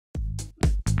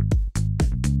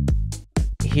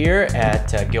here at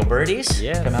Gilberti's.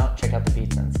 Yes. Come out, check out the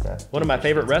pizza and stuff. One of my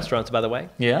favorite restaurants, by the way.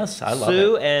 Yes, I love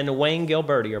Sue it. and Wayne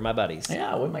Gilberti are my buddies.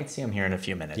 Yeah, we might see them here in a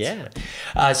few minutes.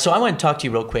 Yeah. So I want to talk to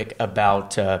you real quick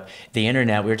about the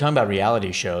internet. We were talking about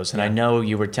reality shows, and I know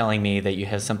you were telling me that you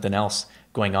have something else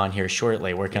going on here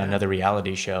shortly, working on another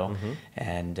reality show.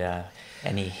 And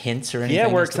any hints or anything?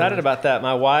 Yeah, we're excited about that.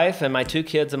 My wife and my 2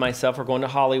 kids and myself are going to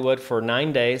Hollywood for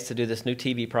 9 days to do this new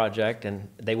TV project, and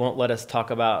they won't let us talk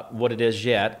about what it is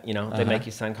yet. You know, they make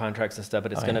you sign contracts and stuff,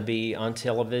 but it's going to be on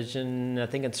television, I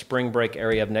think in spring break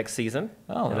area of next season.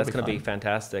 Oh, and that's going to be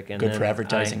fantastic. And good for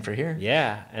advertising for here.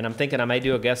 Yeah, and I'm thinking I may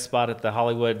do a guest spot at the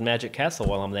Hollywood Magic Castle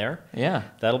while I'm there. Yeah.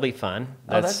 That'll be fun.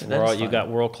 That's where you fun. got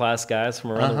world-class guys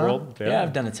from around the world. Yeah,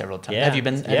 I've done it several times. Yeah. Have you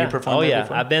been? Have you performed there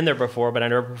before? I've been there before, but I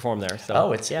never performed there. So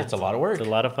oh, it's a lot of work. It's a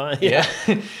lot of fun. Yeah,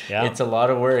 Yeah. It's a lot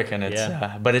of work, and it's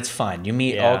but it's fun. You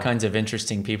meet all kinds of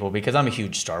interesting people because I'm a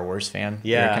huge Star Wars fan.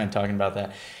 Yeah, we were kind of talking about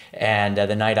that. And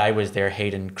the night I was there,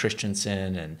 Hayden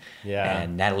Christensen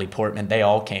and Natalie Portman, they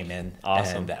all came in.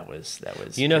 Awesome. And that was.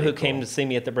 You know who cool. came to see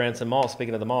me at the Branson Mall?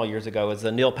 Speaking of the mall, years ago, was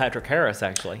Neil Patrick Harris,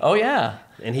 actually. Oh yeah,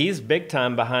 and he's big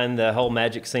time behind the whole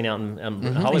magic scene out in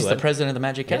Hollywood. He's the president of the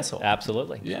Magic Castle.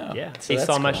 Absolutely. Yeah. Yeah. So he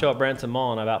saw my cool. show at Branson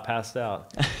Mall, and I about passed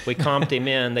out. We comped him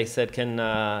in. They said, "Can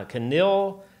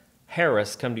Neil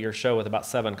Harris come to your show with about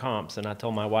 7 comps?" And I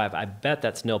told my wife, "I bet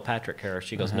that's Neil Patrick Harris."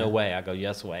 She goes, "No way." I go,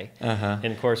 "Yes way." And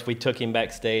of course, we took him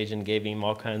backstage and gave him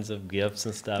all kinds of gifts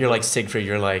and stuff. You're like Siegfried.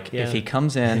 You're like, if he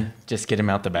comes in, just get him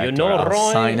out the back you door. know, I'll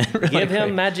Roy, sign it really give him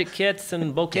quick. magic kits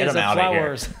and bouquets of outta here.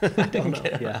 flowers. I don't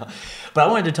know. Yeah. But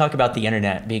I wanted to talk about the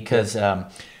internet because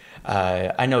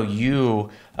I know you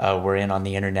were in on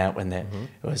the internet when it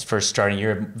was first starting.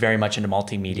 You're very much into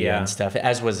multimedia and stuff,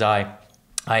 as was I.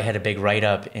 I had a big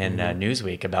write-up in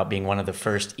Newsweek about being one of the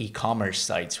first e-commerce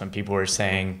sites when people were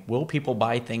saying, will people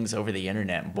buy things over the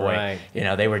internet? And boy, you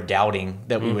know, they were doubting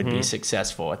that we would be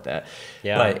successful at that.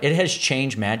 Yeah. But it has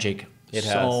changed magic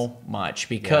so much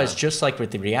because just like with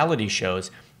the reality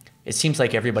shows, it seems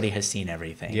like everybody has seen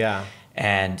everything. Yeah.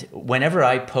 And whenever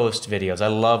I post videos, I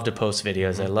love to post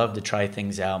videos. I love to try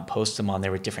things out and post them on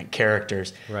there with different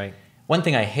characters. Right. One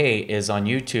thing I hate is on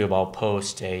YouTube, I'll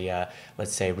post a,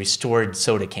 let's say, restored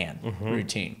soda can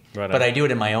routine. Right but I do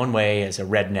it in my own way as a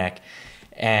redneck.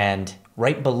 And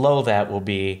right below that will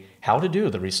be how to do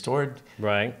the restored,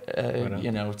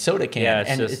 you know, soda can. Yeah,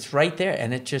 it's right there.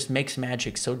 And it just makes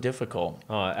magic so difficult.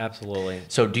 Oh, absolutely.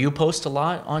 So do you post a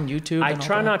lot on YouTube? I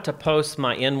try not to post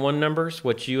my N1 numbers,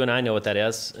 which you and I know what that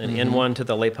is. An N1 to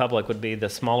the lay public would be the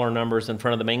smaller numbers in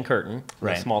front of the main curtain,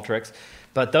 the small tricks.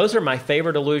 But those are my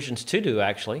favorite illusions to do,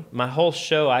 actually. My whole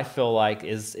show, I feel like,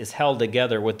 is held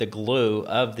together with the glue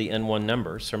of the N1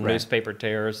 numbers, from newspaper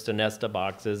tears to Nesta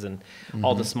boxes and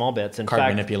all the small bits. In card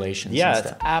fact, manipulations. Yeah, and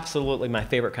it's absolutely my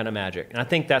favorite kind of magic. And I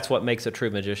think that's what makes a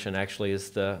true magician, actually, is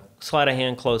the sleight of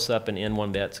hand, close-up, and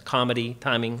N1 bits. Comedy,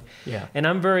 timing. Yeah. And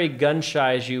I'm very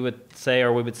gun-shy, as you would say,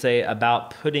 or we would say,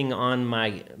 about putting on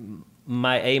my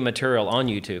A material on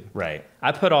YouTube. Right.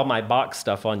 I put all my box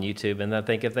stuff on YouTube, and I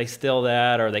think if they steal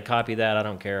that or they copy that, I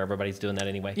don't care. Everybody's doing that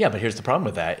anyway. Yeah, but here's the problem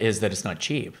with that is that it's not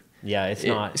cheap. Yeah, it's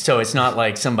not. So it's not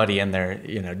like somebody in there,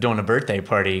 you know, doing a birthday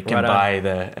party can buy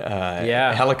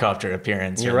the helicopter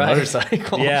appearance or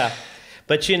motorcycle. Yeah.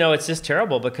 But, you know, it's just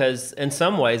terrible because in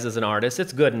some ways as an artist,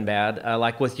 it's good and bad.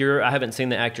 Like with your, I haven't seen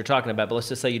the act you're talking about, but let's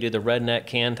just say you do the redneck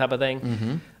can type of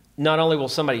thing. Not only will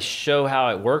somebody show how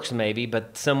it works maybe,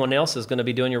 but someone else is going to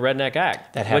be doing your redneck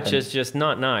act, which is just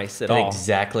not nice at all.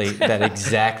 Exactly. That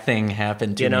exact thing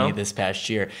happened to me this past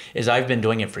year is I've been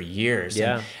doing it for years.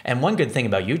 Yeah. And one good thing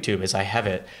about YouTube is I have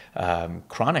it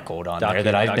chronicled on there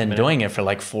that I've been doing it for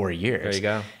like 4 years. There you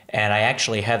go. And I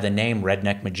actually have the name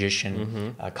Redneck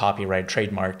Magician copyright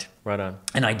trademarked. Right on.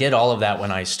 And I did all of that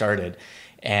when I started.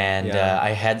 And I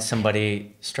had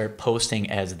somebody start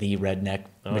posting as the redneck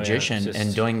magician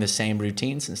and doing the same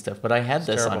routines and stuff. But I had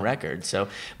this on record. So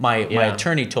my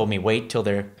attorney told me wait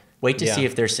to see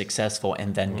if they're successful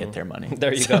and then get their money.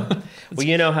 There you go. Well,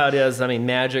 you know how it is. I mean,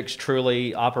 magic's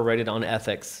truly operated on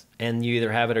ethics, and you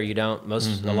either have it or you don't.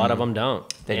 A lot of them don't.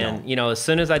 They don't. You know, as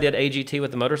soon as I did AGT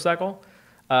with the motorcycle,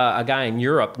 a guy in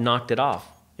Europe knocked it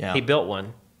off. Yeah. He built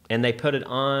one, and they put it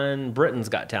on Britain's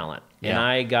Got Talent. And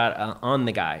I got on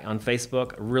the guy on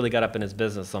Facebook, really got up in his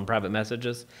business on private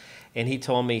messages. And he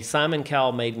told me, Simon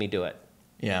Cowell made me do it.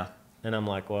 Yeah. And I'm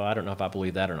like, well, I don't know if I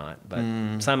believe that or not.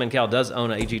 But Simon Cowell does own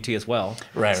an AGT as well.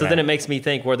 Right. So then it makes me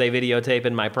think, were they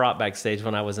videotaping my prop backstage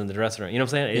when I was in the dressing room? You know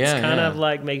what I'm saying? It's kind of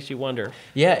like makes you wonder.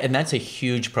 Yeah, and that's a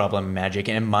huge problem in magic.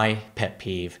 And my pet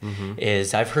peeve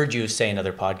is I've heard you say in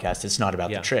other podcasts, it's not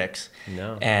about the tricks.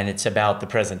 No. And it's about the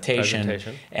presentation.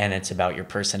 And it's about your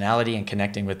personality and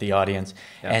connecting with the audience.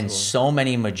 Absolutely. And so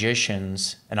many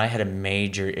magicians, and I had a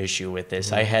major issue with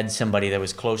this. I had somebody that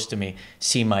was close to me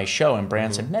see my show in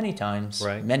Branson many times.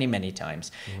 Many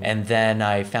times. And then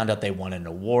I found out they won an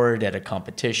award at a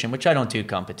competition, which I don't do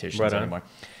competitions anymore.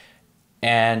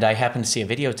 And I happened to see a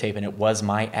videotape, and it was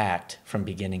my act from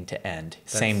beginning to end.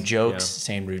 Same jokes,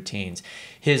 same routines.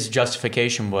 His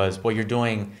justification was, well, you're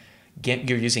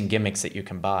using gimmicks that you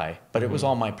can buy, but it was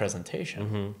all my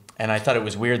presentation. And I thought it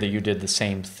was weird that you did the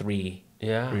same 3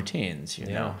 routines, you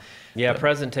know? Yeah,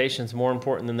 presentation's more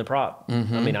important than the prop. I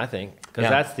mean, I think. Because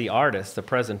that's the artist. The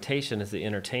presentation is the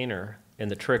entertainer,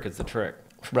 and the trick is the trick.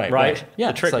 Right?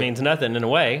 Yeah. The trick means nothing in a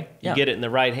way. You get it in the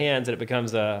right hands, and it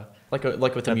becomes a...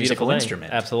 Like with a musical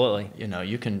instrument. Absolutely. You know,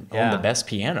 you can own the best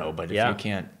piano, but if you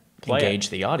can't engage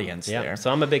the audience there.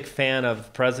 So I'm a big fan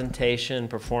of presentation,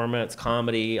 performance,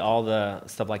 comedy, all the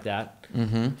stuff like that.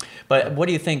 But what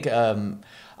do you think?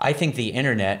 I think the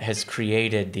internet has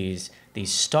created these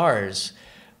stars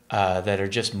that are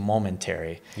just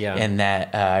momentary. And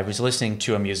that I was listening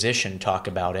to a musician talk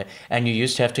about it, and you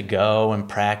used to have to go and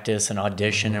practice and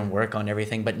audition and work on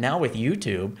everything. But now with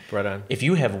YouTube, if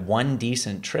you have one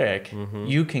decent trick,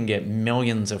 you can get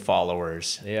millions of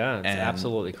followers. Yeah, it's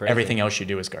absolutely crazy. Everything else you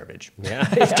do is garbage. Yeah.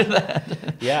 After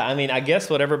that. Yeah, I mean, I guess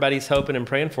what everybody's hoping and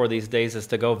praying for these days is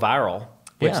to go viral.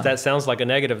 Which that sounds like a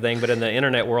negative thing, but in the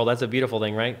internet world, that's a beautiful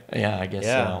thing, right? Yeah, I guess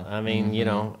so. I mean, you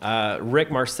know,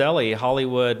 Rick Marcelli,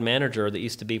 Hollywood manager that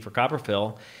used to be for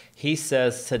Copperfield, he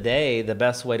says today the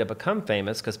best way to become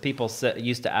famous, because people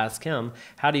used to ask him,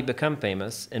 how do you become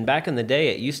famous? And back in the day,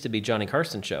 it used to be Johnny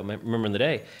Carson show. Remember in the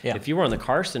day? Yeah. If you were on the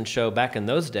Carson show back in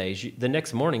those days, the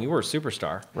next morning you were a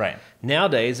superstar. Right.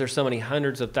 Nowadays, there's so many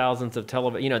hundreds of thousands of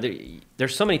television, you know,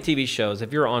 there's so many TV shows.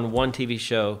 If you're on one TV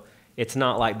show, it's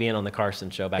not like being on the Carson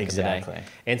show back in the day.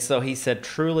 And so he said,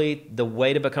 truly, the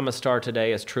way to become a star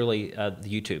today is truly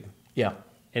YouTube. Yeah.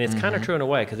 And it's kind of true in a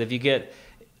way, because if you get,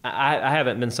 I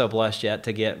haven't been so blessed yet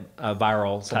to get a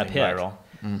viral type hit.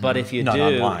 But if you Not do,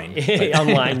 online,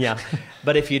 online,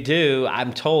 But if you do,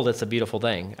 I'm told it's a beautiful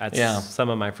thing. Some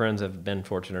of my friends have been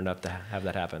fortunate enough to have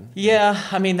that happen. Yeah,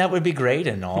 I mean, that would be great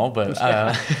and all, but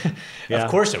of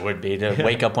course it would be to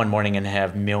wake up one morning and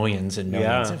have millions and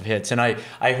millions of hits. And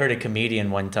I heard a comedian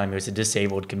one time, he was a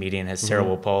disabled comedian, has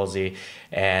cerebral palsy,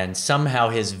 and somehow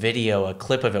his video, a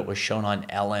clip of it was shown on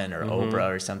Ellen or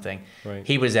Oprah or something. Right.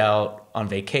 He was out on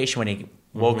vacation when he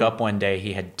woke up one day,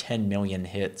 he had 10 million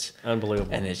hits.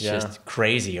 Unbelievable. And it's just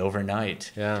crazy overnight.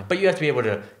 Yeah. But you have to be able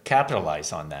to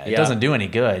capitalize on that. It doesn't do any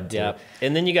good.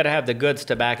 And then you got to have the goods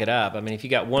to back it up. I mean, if you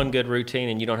got one good routine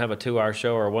and you don't have a 2-hour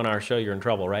show or a 1-hour show, you're in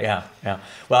trouble, right? Yeah.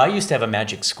 Well, I used to have a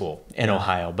magic school in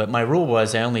Ohio, but my rule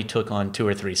was I only took on 2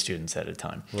 or 3 students at a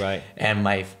time. Right. And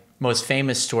my most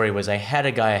famous story was I had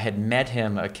a guy, I had met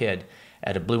him, a kid,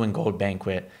 at a blue and gold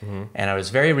banquet, and I was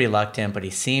very reluctant, but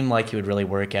he seemed like he would really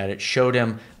work at it. Showed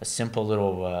him a simple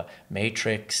little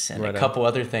matrix and a couple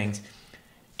other things.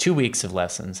 2 weeks of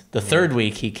lessons. The third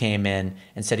week he came in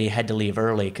and said he had to leave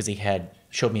early because he had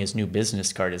showed me his new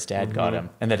business card his dad got him,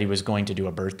 and that he was going to do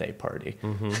a birthday party.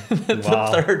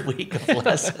 The third week of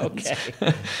lessons.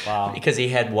 Wow. Because he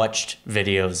had watched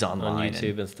videos online on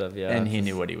YouTube and stuff, and he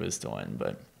knew what he was doing.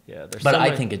 But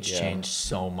I think it's changed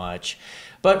so much.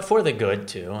 But for the good,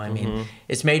 too. I mean,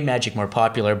 it's made magic more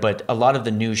popular, but a lot of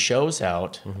the new shows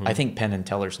out, I think Penn and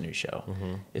Teller's new show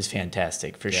is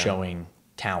fantastic for showing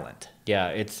talent. Yeah,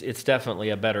 it's definitely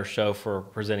a better show for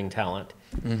presenting talent.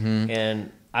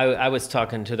 And I was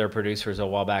talking to their producers a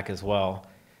while back as well.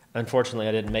 Unfortunately,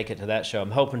 I didn't make it to that show. I'm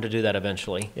hoping to do that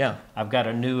eventually. Yeah. I've got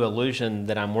a new illusion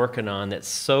that I'm working on that's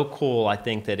so cool, I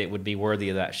think that it would be worthy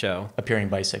of that show. Appearing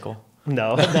bicycle?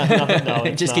 No.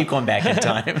 Just keep going back in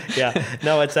time.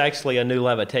 No, it's actually a new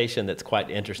levitation that's quite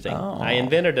interesting. I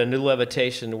invented a new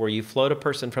levitation where you float a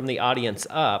person from the audience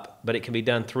up, but it can be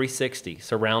done 360,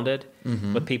 surrounded,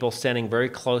 with people standing very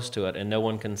close to it, and no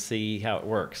one can see how it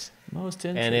works. Most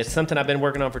interesting. And it's something I've been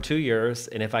working on for 2 years,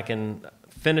 and if I can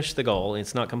finish the goal,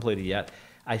 it's not completed yet,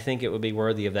 I think it would be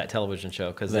worthy of that television show,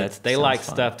 because they like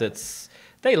stuff that's...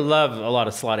 They love a lot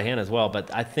of sleight of hand as well,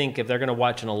 but I think if they're going to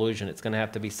watch an illusion, it's going to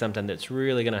have to be something that's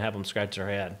really going to have them scratch their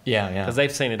head. Yeah. Because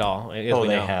they've seen it all. They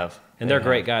have. And they're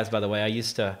great guys, by the way. I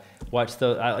used to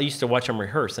I used to watch them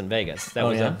rehearse in Vegas. That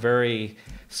was a very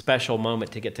special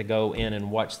moment to get to go in and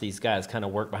watch these guys kind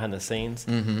of work behind the scenes.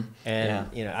 And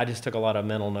I just took a lot of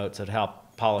mental notes of how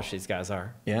polished these guys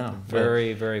are. Yeah.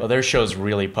 Very well, their show's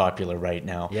really popular right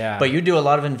now. Yeah. But you do a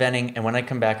lot of inventing, and when I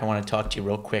come back, I want to talk to you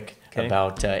real quick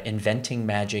about inventing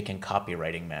magic and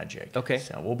copywriting magic. Okay.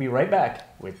 So we'll be right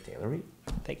back with Taylor Reed.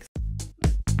 Thanks.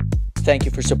 Thank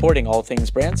you for supporting All Things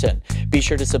Branson. Be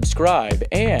sure to subscribe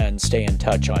and stay in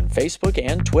touch on Facebook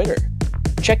and Twitter.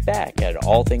 Check back at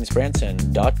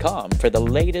allthingsbranson.com for the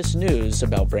latest news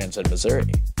about Branson,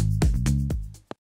 Missouri.